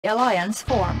Alliance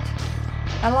formed.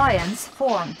 Alliance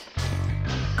formed.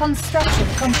 Construction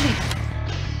complete.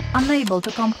 Unable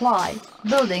to comply.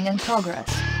 Building in progress.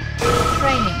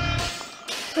 Training.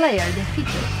 Player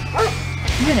defeated.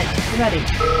 Unit ready.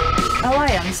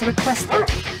 Alliance requested.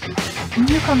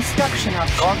 New construction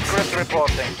options. Concrete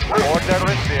reporting. Order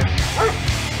received.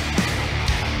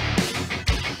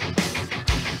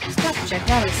 Structure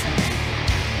garrison.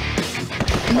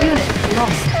 Unit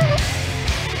lost.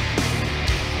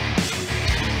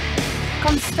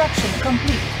 Construction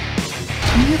complete.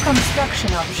 New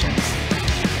construction options.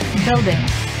 Building.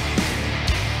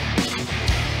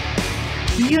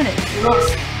 Unit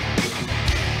lost.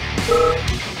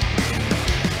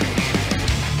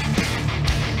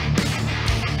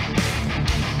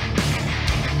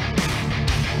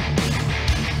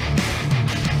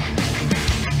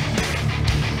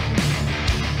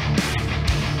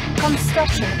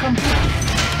 Construction complete.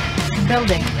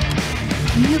 Building.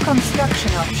 New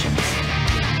construction options.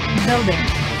 Building.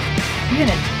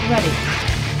 Unit ready.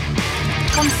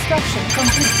 Construction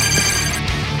complete.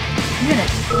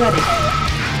 Unit ready.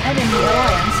 Enemy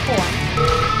alliance formed.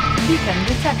 Beacon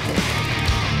detected.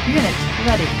 Unit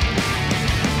ready.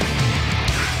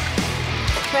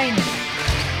 Training.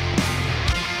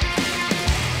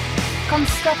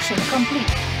 Construction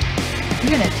complete.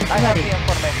 Unit ready.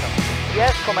 Information.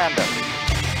 Yes, Commander.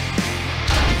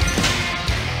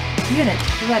 Unit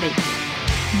ready.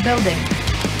 Building.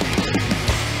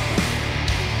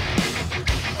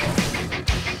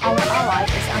 Our ally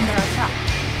is under attack.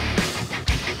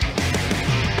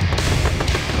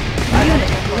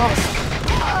 Unit lost.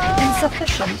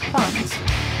 Insufficient funds.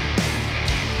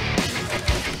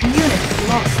 Unit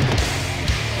lost.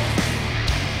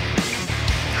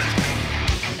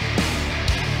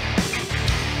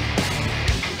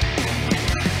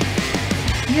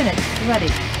 Unit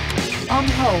ready. On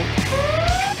hold.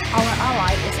 Our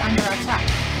ally is under attack.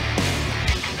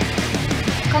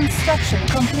 Construction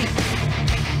complete.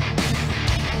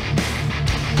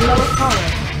 Low power.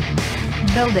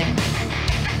 Building.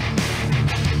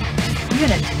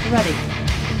 Unit ready.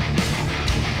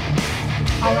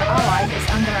 Our ally is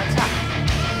under attack.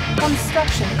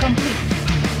 Construction complete.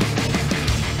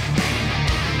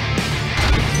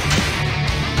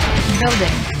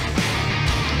 Building.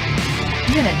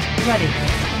 Unit ready.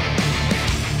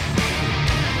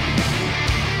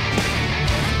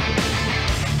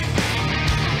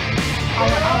 Our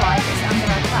ally is under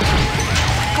attack.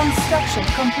 Construction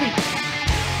complete.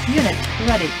 Unit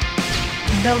ready.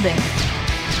 Building.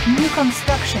 New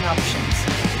construction options.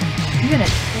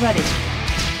 Unit ready.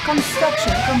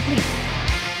 Construction complete.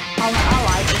 Our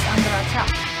ally is under attack.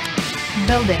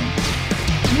 Building.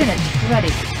 Unit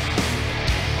ready.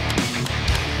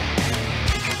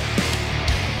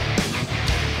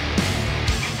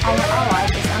 Our ally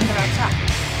is under attack.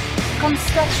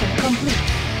 Construction complete.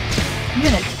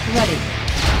 Unit ready.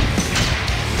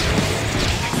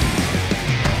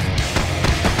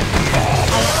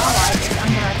 Our ally is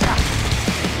under attack.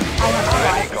 Our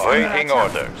ally is under Waiting attack.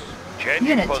 orders. Changing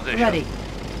Unit position. ready.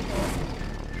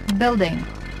 Building.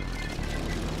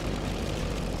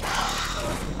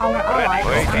 Our ally is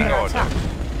Waiting under orders. attack.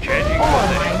 Changing Ore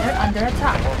position. miner under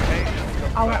attack. Location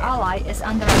Our confirmed. ally is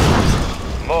under attack.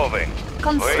 Moving.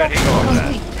 Construction Waiting order.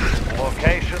 complete.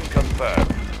 Location confirmed.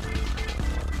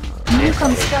 New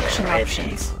construction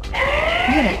options.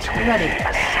 Unit ready.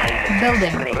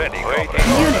 Building. Ready. Waiting.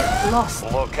 Unit lost.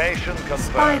 Location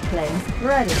Spy confirmed. plane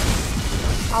ready.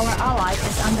 Our ally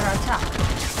is under attack.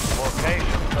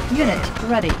 Location confirmed. Unit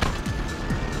ready.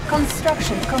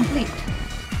 Construction complete.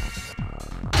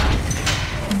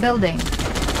 Building.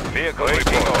 Vehicle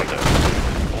waiting order.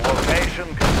 Location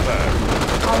confirmed.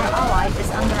 Our ally is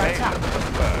under Location attack.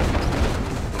 confirmed.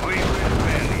 We will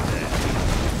bury them.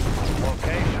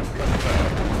 Location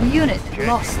confirmed. Unit Changing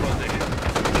lost. position.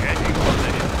 Changing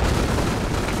position.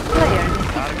 Player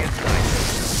defeated. Target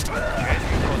sighted.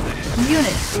 Changing position.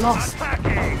 Unit lost.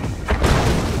 Attacking.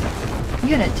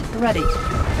 Unit ready.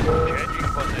 Changing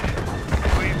position.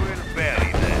 We will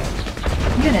bury them.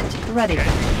 Unit ready.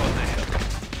 Changing position.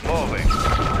 Moving.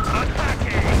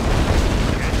 Attacking.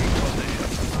 Changing position.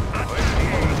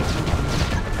 Attacking.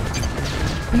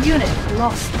 Unit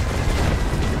lost.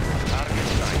 Target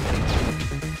sighted.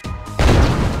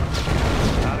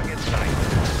 Target sighted.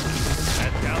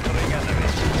 Encountering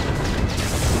enemy.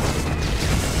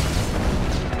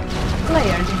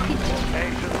 Player defeated.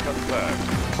 Location confirmed.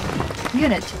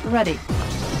 Unit ready.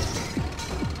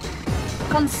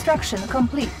 Construction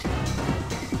complete.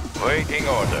 Waiting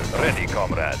order. Ready,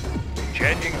 comrade.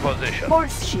 Changing position.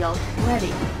 Force shield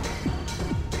ready.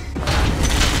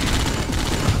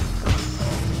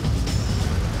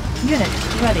 Unit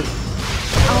ready.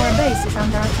 Our base is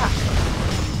under attack.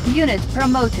 Unit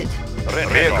promoted.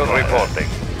 Vehicle reporting.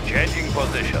 Changing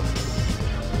position.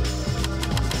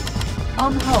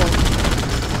 On hold.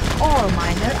 Ore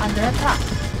miner under attack.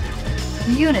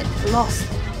 Unit lost.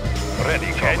 Ready,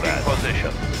 changing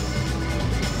position.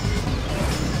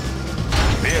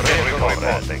 Vehicle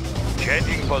reporting.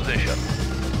 Changing position.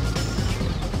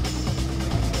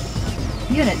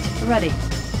 Unit ready.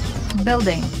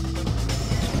 Building.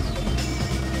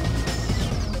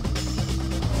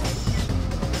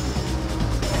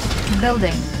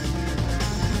 Building.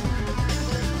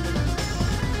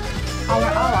 Our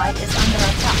ally is under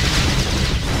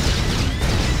attack.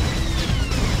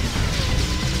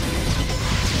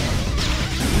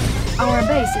 Our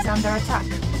base is under attack.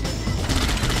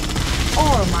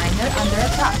 Ore miner under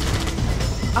attack.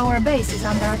 Our base is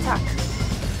under attack.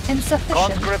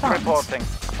 Insufficient Conscript funds. reporting.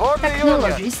 For the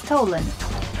Technology Union. stolen.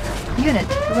 Unit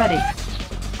ready.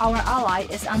 Our ally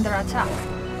is under attack.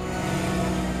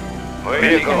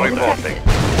 Vehicle Detected. reporting.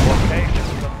 Location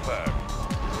confirmed.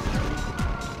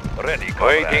 Ready,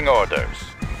 waiting orders.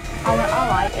 Our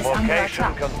ally is under Location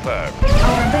attack. confirmed.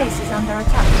 Our base is under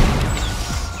attack.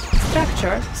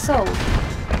 Structure sold.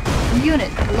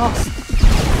 Unit lost.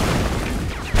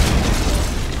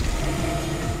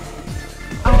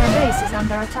 Our base is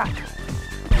under attack.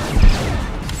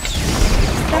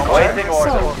 Waiting Structure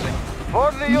orders. sold.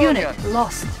 For the Union. Unit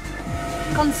lost.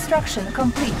 Construction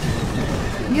complete.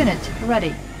 Unit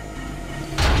ready.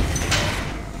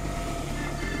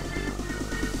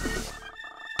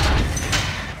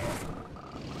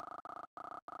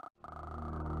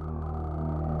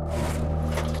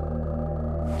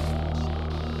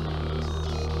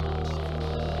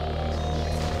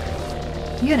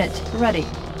 Unit ready.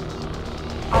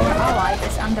 Our ally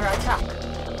is under attack.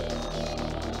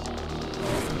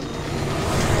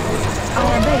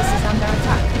 Our base is under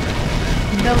attack.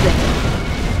 Building.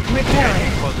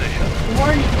 Repairing. Position.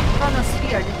 Warning,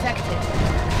 Chronosphere detected.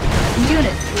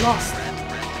 Unit lost.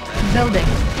 Building.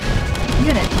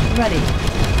 Unit ready.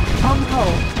 On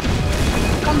hold.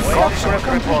 Construction Conscript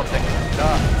complete. reporting.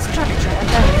 Done. Structure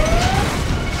abandoned.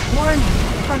 Warning,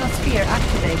 Chronosphere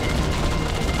activated.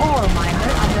 Ore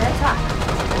miner under attack.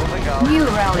 Moving out. New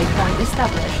rally point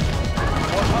established.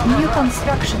 New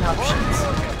construction options.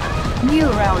 New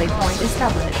rally point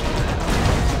established.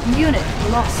 Unit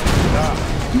lost.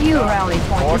 New rally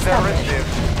point Order established.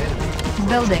 received.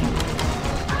 Building.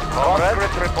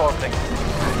 Conscript reporting.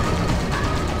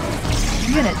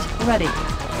 Unit ready.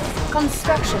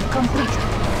 Construction complete.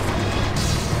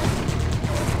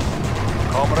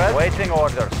 Comrade. Waiting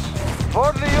orders.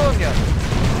 For the Union.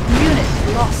 Unit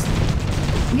lost.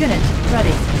 Unit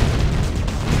ready.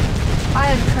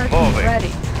 Iron curtain Moving.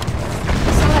 ready.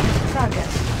 Select target.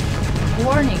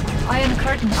 Warning, iron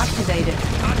curtain activated.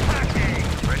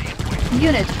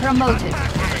 Unit promoted.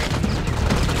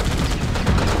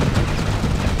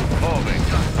 Moving.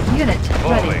 Unit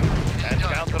ready. Moving.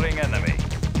 Encountering enemy.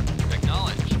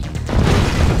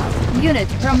 Unit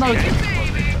promoted.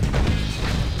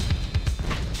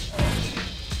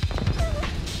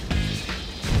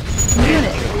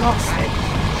 Unit lost.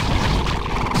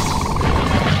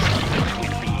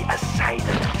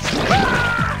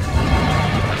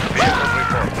 Vehicle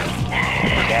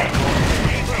reporting.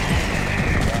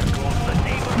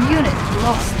 Unit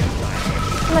lost.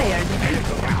 Player defeated.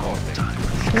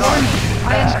 Warning,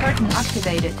 iron curtain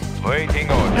activated. Waiting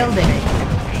order. Building.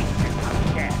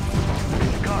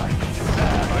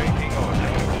 Waiting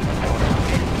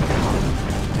order.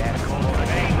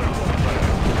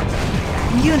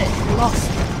 Unit lost.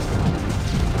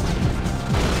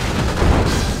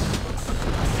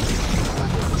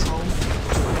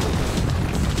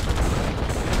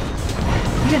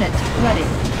 Unit ready.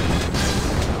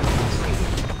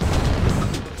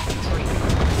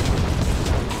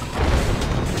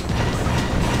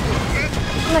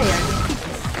 Player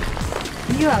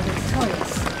defeated. You are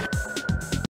victorious.